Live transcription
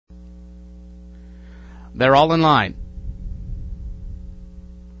They're all in line.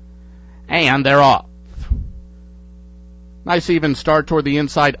 And they're off. Nice even start toward the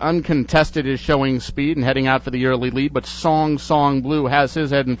inside. Uncontested is showing speed and heading out for the early lead, but Song Song Blue has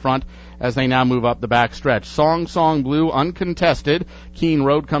his head in front as they now move up the back stretch. Song Song Blue uncontested. Keene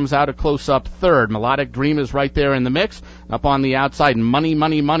Road comes out a close-up third. Melodic Dream is right there in the mix. Up on the outside, Money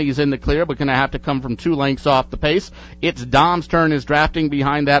is in the clear, but going to have to come from 2 lengths off the pace. It's Dom's Turn is drafting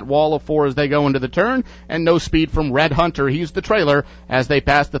behind that wall of 4 as they go into the turn, and no speed from Red Hunter. He's the trailer as they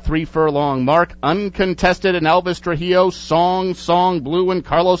pass the 3-furlong mark. Uncontested and Elvis Trujillo, Song Song Blue and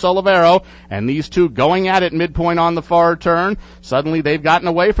Carlos Olivero, and these two going at it midpoint on the far turn. Suddenly they've gotten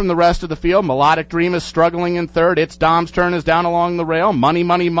away from the rest of the field. Melodic Dream is struggling in third. It's Dom's Turn is down along the rail.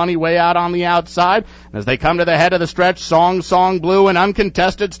 Money way out on the outside. As they come to the head of the stretch, Song Song Blue and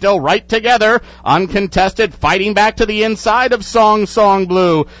Uncontested still right together. Uncontested fighting back to the inside of Song Song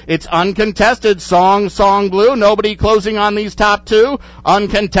Blue. It's Uncontested, Song Song Blue. Nobody closing on these top 2.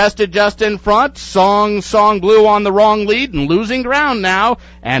 Uncontested just in front. Song Song Blue on the wrong lead and losing ground now.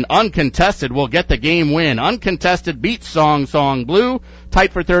 And Uncontested will get the game win. Uncontested beats Song Song Blue.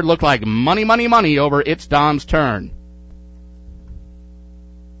 Tight for third, looked like money over It's Dom's Turn.